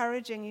be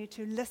encouraging you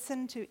to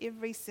listen to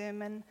every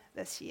sermon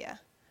this year.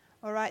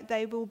 All right,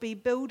 they will be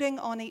building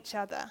on each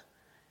other.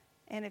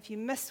 And if you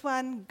miss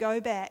one, go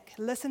back.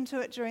 Listen to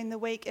it during the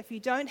week. If you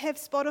don't have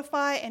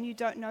Spotify and you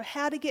don't know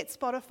how to get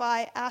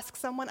Spotify, ask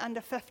someone under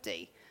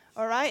 50.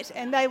 All right,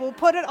 and they will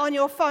put it on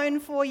your phone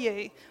for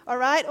you. All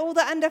right, all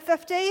the under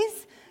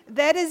 50s,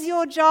 that is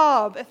your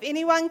job. If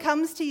anyone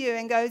comes to you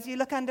and goes, you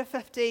look under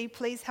 50,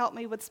 please help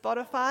me with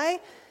Spotify,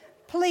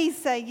 please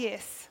say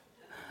yes.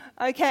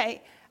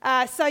 Okay,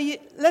 so you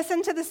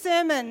listen to the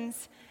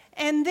sermons.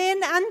 And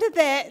then under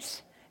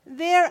that,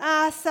 there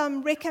are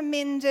some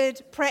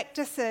recommended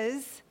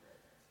practices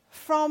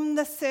from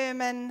the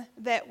sermon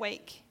that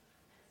week.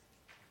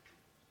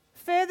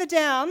 Further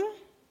down,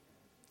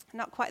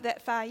 not quite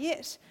that far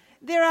yet,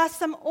 there are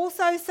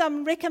also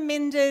some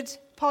recommended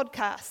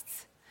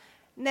podcasts.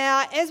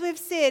 Now, as we've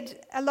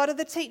said, a lot of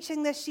the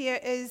teaching this year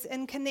is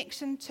in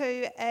connection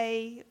to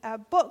a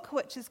book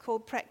which is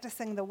called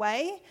Practicing the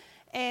Way,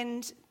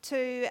 and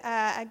to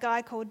a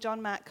guy called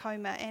John Mark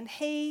Comer, and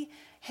he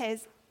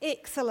has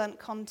excellent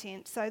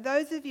content. So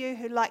those of you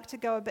who like to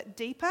go a bit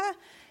deeper,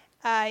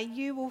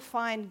 you will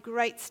find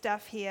great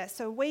stuff here.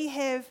 So we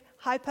have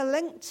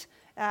hyperlinked,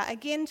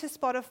 again to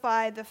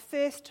Spotify, the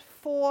first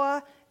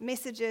 4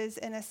 messages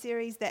in a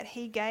series that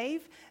he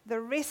gave.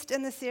 The rest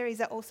in the series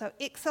are also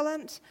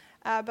excellent,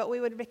 but we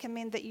would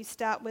recommend that you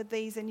start with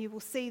these, and you will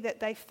see that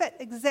they fit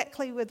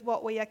exactly with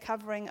what we are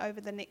covering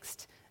over the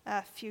next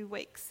few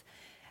weeks.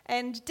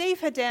 And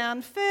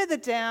further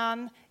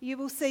down, you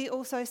will see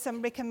also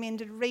some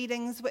recommended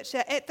readings, which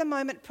are at the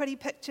moment pretty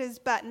pictures,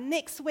 but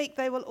next week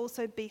they will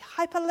also be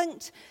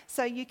hyperlinked,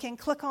 so you can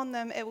click on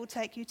them. It will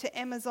take you to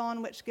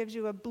Amazon, which gives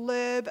you a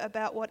blurb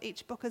about what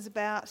each book is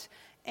about,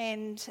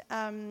 and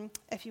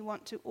if you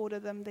want to order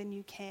them, then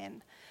you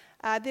can.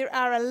 There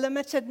are a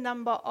limited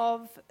number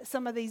of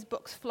some of these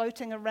books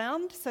floating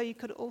around, so you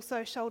could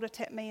also shoulder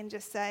tap me and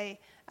just say,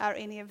 are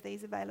any of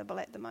these available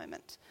at the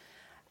moment?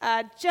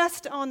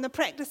 Just on the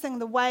Practicing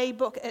the Way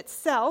book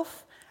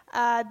itself,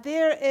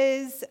 there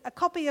is a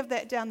copy of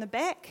that down the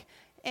back,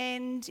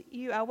 and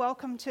you are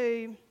welcome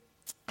to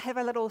have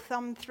a little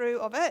thumb through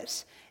of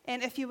it.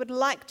 And if you would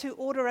like to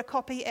order a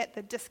copy at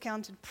the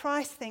discounted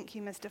price, thank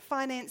you, Mr.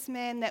 Finance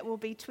Man, that will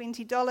be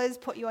 $20.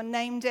 Put your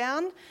name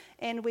down,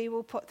 and we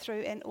will put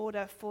through an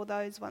order for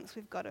those once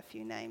we've got a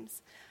few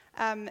names.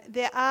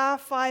 There are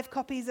 5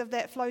 copies of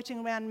that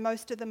floating around.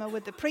 Most of them are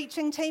with the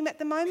preaching team at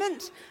the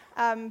moment,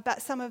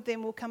 but some of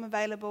them will come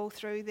available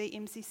through the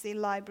MCC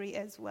library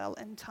as well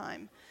in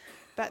time.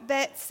 But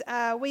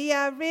we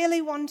are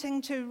really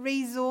wanting to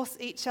resource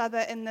each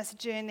other in this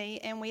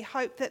journey, and we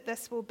hope that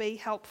this will be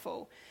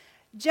helpful.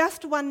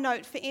 Just one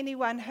note for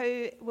anyone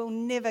who will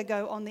never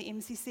go on the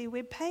MCC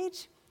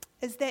webpage: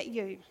 is that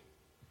you?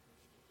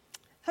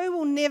 Who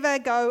will never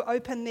go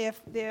open the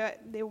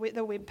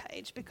web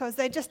page because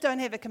they just don't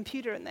have a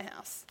computer in the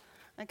house?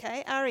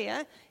 Okay,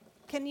 Aria,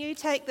 can you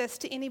take this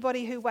to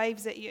anybody who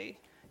waves at you?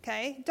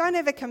 Okay, don't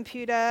have a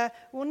computer,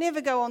 will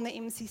never go on the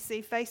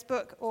MCC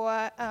Facebook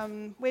or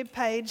web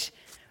page.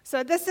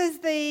 So this is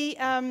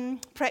the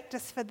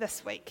practice for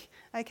this week.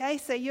 Okay,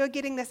 so you're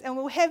getting this, and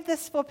we'll have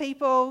this for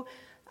people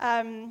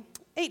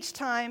each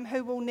time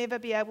who will never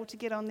be able to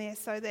get on there,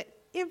 so that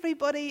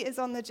everybody is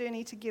on the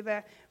journey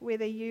together,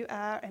 whether you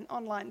are an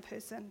online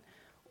person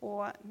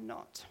or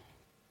not.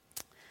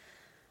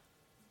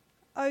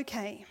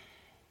 Okay.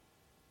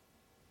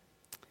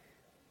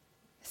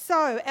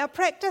 So our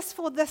practice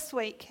for this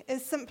week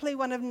is simply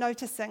one of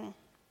noticing.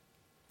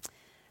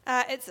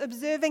 It's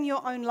observing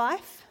your own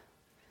life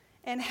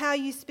and how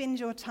you spend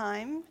your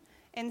time,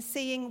 and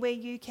seeing where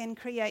you can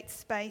create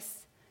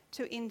space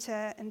to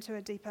enter into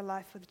a deeper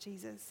life with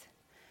Jesus.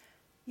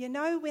 You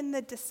know, when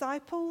the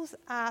disciples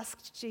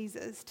asked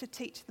Jesus to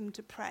teach them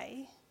to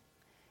pray,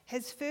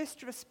 his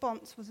first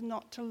response was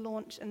not to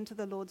launch into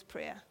the Lord's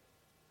Prayer.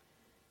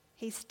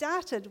 He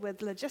started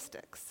with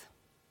logistics.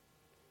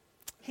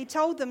 He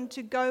told them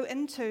to go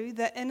into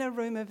the inner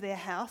room of their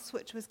house,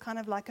 which was kind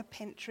of like a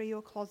pantry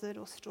or closet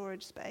or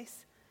storage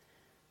space,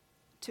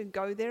 to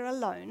go there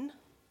alone,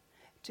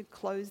 to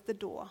close the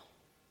door,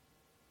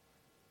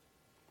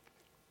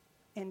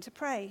 and to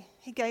pray.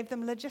 He gave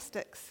them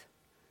logistics.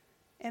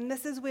 And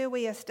this is where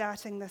we are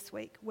starting this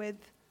week, with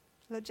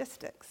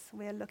logistics.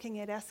 We are looking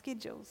at our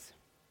schedules.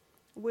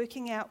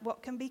 working out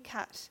what can be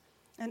cut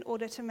in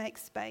order to make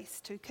space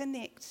to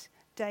connect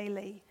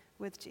daily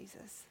with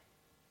Jesus.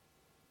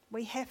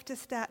 We have to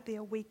start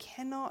there. We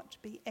cannot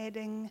be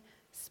adding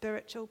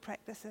spiritual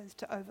practices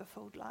to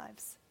overfilled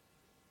lives.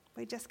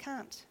 We just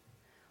can't.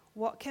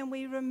 What can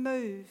we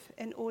remove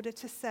in order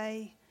to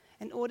say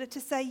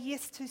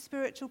yes to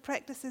spiritual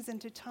practices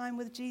and to time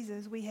with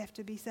Jesus? We have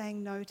to be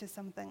saying no to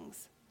some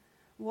things.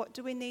 What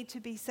do we need to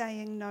be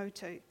saying no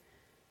to?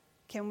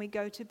 Can we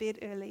go to bed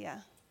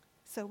earlier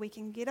so we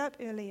can get up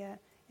earlier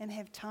and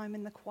have time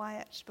in the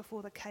quiet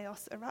before the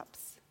chaos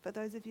erupts? For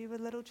those of you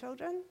with little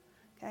children,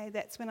 okay,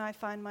 that's when I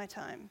find my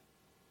time.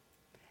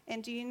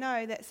 And do you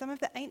know that some of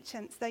the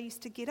ancients, they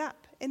used to get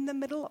up in the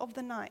middle of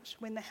the night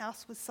when the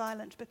house was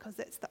silent because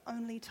that's the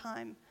only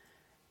time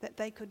that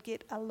they could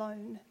get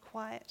alone,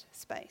 quiet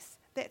space.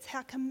 That's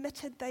how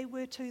committed they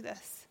were to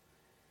this.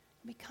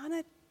 We kind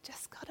of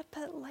just got a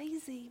bit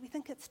lazy. We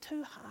think it's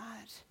too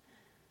hard.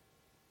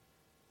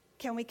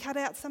 Can we cut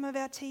out some of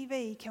our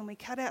TV? Can we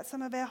cut out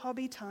some of our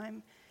hobby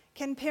time?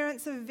 Can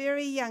parents of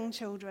very young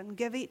children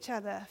give each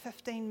other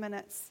 15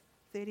 minutes,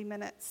 30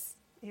 minutes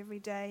every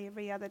day,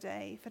 every other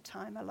day for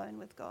time alone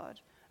with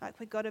God? Like,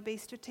 we've got to be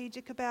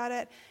strategic about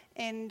it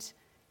and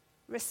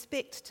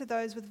respect to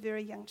those with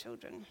very young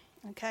children.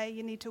 Okay,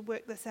 you need to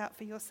work this out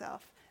for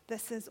yourself.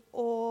 This is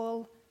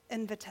all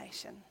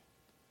invitation.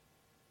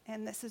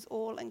 And this is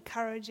all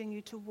encouraging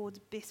you towards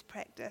best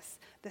practice.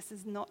 This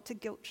is not to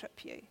guilt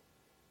trip you.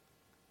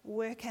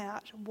 Work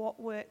out what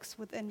works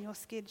within your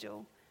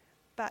schedule.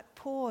 But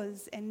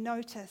pause and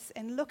notice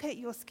and look at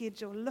your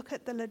schedule. Look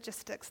at the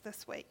logistics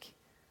this week.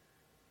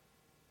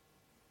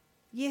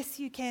 Yes,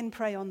 you can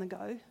pray on the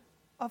go.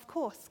 Of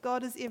course,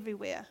 God is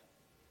everywhere.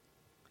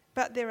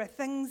 But there are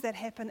things that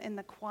happen in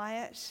the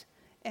quiet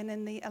and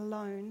in the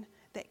alone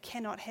that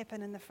cannot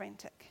happen in the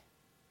frantic.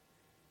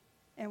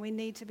 And we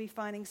need to be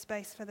finding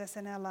space for this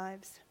in our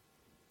lives.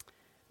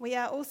 We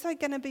are also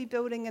going to be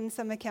building in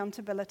some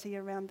accountability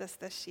around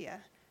this year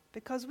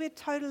because we're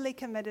totally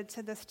committed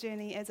to this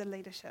journey as a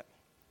leadership.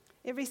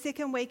 Every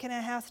second week in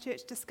our house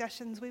church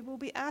discussions, we will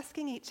be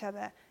asking each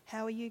other,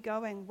 how are you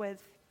going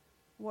with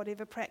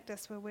whatever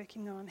practice we're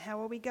working on?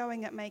 How are we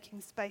going at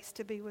making space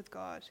to be with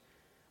God?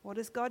 What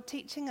is God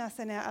teaching us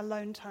in our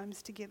alone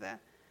times together?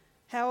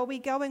 How are we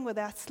going with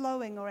our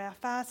slowing or our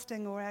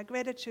fasting or our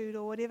gratitude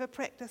or whatever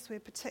practice we're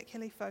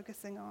particularly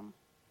focusing on?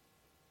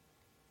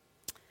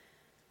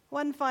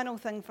 One final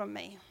thing from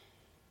me.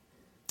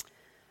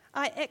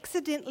 I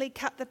accidentally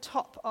cut the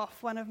top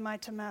off one of my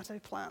tomato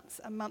plants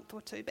a month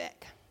or two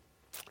back.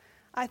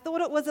 I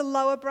thought it was a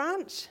lower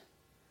branch.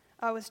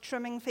 I was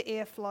trimming for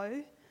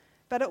airflow,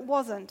 but it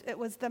wasn't. It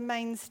was the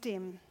main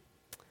stem.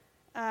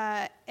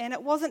 And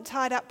it wasn't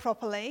tied up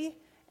properly,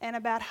 and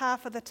about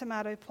half of the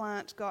tomato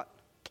plant got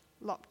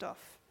lopped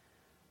off.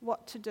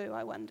 What to do,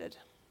 I wondered.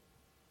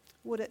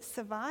 Would it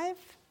survive?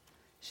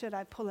 Should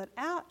I pull it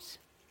out?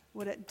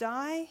 Would it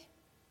die?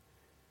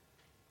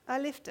 I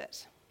left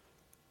it.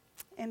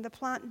 And the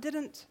plant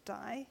didn't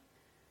die.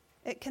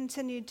 It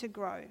continued to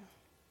grow.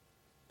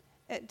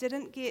 It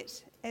didn't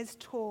get as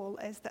tall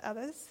as the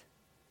others.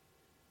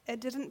 It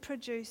didn't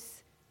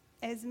produce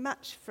as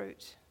much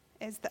fruit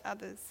as the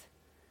others.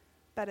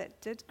 But it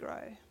did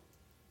grow.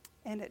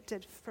 And it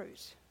did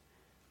fruit.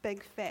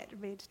 Big, fat,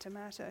 red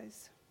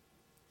tomatoes.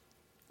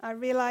 I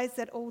realize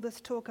that all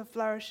this talk of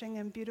flourishing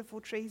and beautiful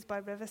trees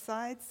by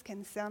riversides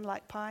can sound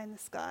like pie in the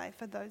sky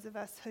for those of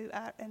us who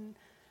are in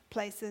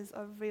places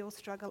of real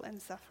struggle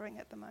and suffering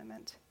at the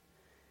moment.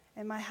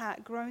 And my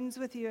heart groans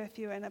with you if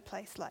you're in a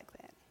place like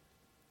that.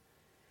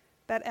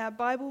 But our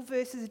Bible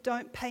verses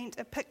don't paint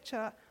a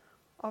picture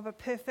of a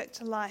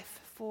perfect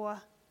life for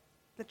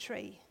the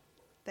tree.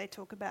 They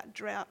talk about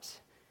drought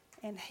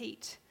and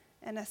heat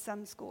in a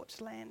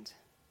sun-scorched land.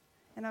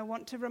 And I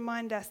want to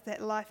remind us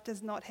that life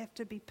does not have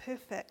to be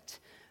perfect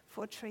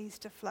for trees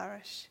to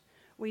flourish.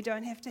 We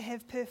don't have to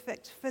have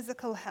perfect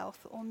physical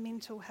health or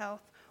mental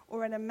health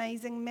or an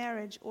amazing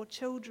marriage or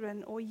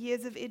children or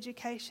years of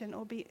education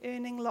or be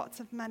earning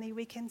lots of money.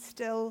 We can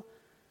still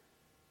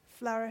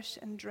flourish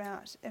in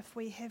drought if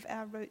we have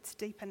our roots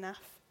deep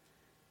enough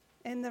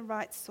in the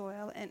right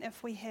soil and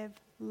if we have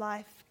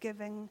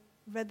life-giving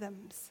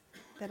rhythms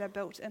that are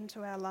built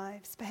into our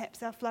lives.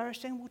 Perhaps our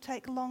flourishing will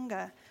take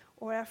longer,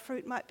 or our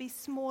fruit might be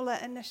smaller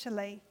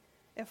initially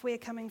if we're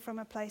coming from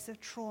a place of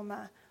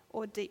trauma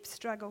or deep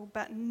struggle.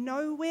 But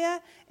nowhere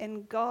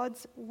in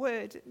God's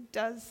word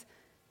does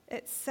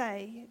it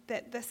say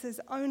that this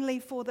is only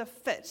for the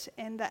fit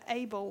and the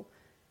able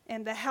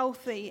and the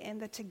healthy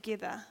and the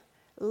together.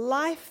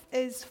 Life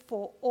is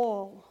for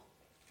all.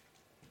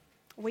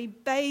 We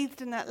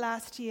bathed in that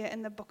last year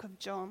in the book of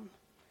John.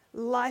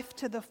 Life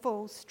to the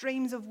full,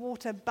 streams of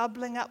water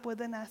bubbling up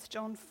within us,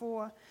 John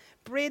 4.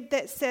 Bread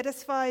that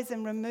satisfies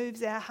and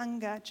removes our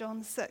hunger,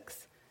 John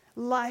 6.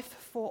 Life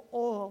for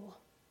all.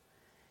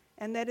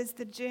 And that is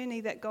the journey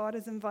that God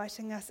is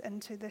inviting us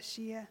into this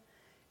year.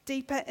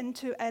 Deeper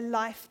into a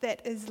life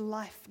that is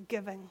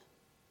life-giving.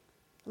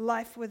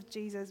 Life with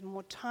Jesus,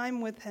 more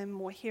time with him,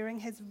 more hearing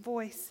his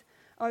voice,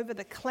 over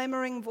the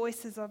clamoring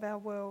voices of our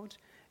world,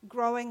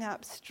 growing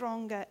up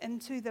stronger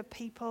into the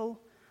people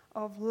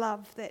of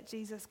love that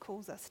Jesus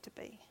calls us to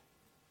be.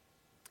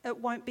 It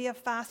won't be a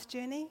fast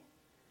journey.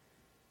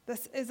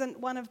 This isn't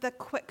one of the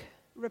quick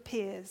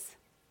repairs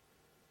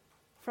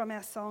from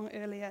our song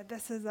earlier.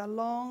 This is a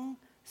long,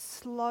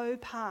 slow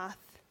path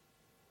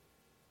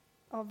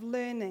of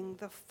learning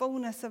the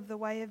fullness of the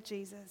way of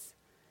Jesus.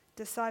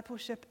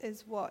 Discipleship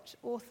is what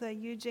author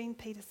Eugene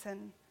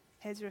Peterson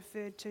has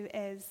referred to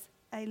as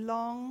a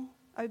long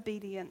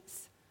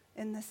obedience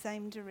in the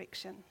same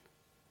direction.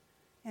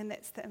 And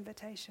that's the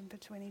invitation for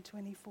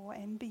 2024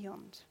 and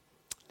beyond.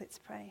 Let's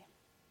pray.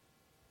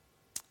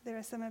 There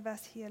are some of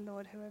us here,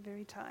 Lord, who are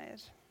very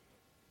tired.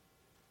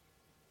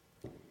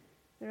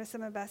 There are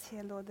some of us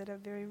here, Lord, that are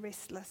very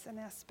restless in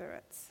our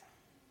spirits.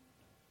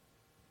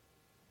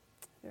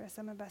 There are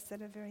some of us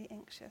that are very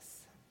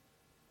anxious.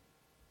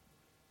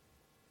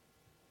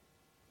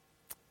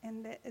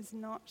 And that is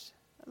not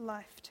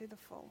life to the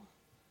full.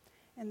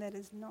 And that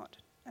is not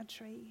a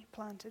tree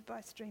planted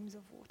by streams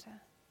of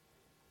water.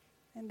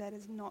 And that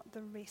is not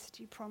the rest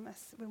you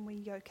promise when we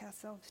yoke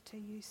ourselves to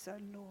you. So,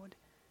 Lord,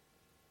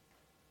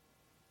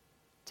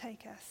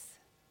 take us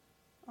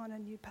on a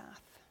new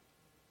path.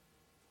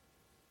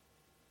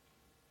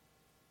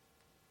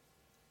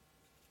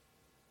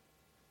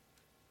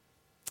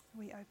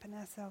 We open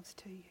ourselves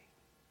to you.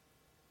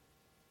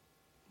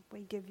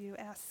 We give you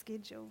our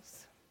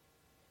schedules.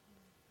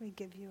 We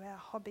give you our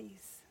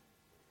hobbies.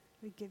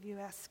 We give you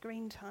our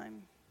screen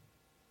time.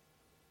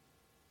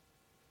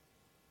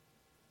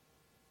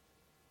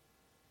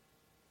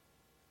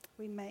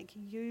 We make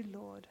you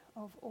Lord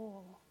of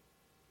all.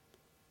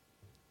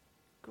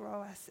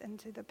 Grow us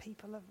into the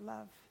people of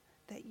love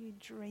that you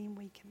dream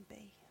we can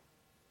be.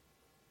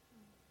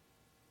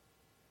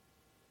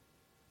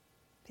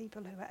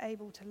 People who are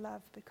able to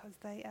love because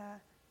they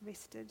are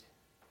rested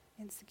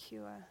and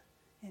secure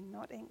and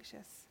not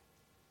anxious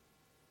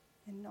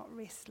and not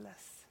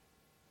restless.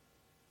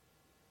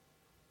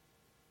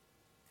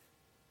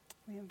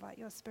 We invite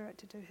your Spirit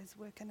to do his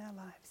work in our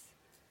lives.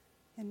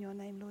 In your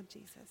name, Lord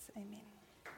Jesus, amen.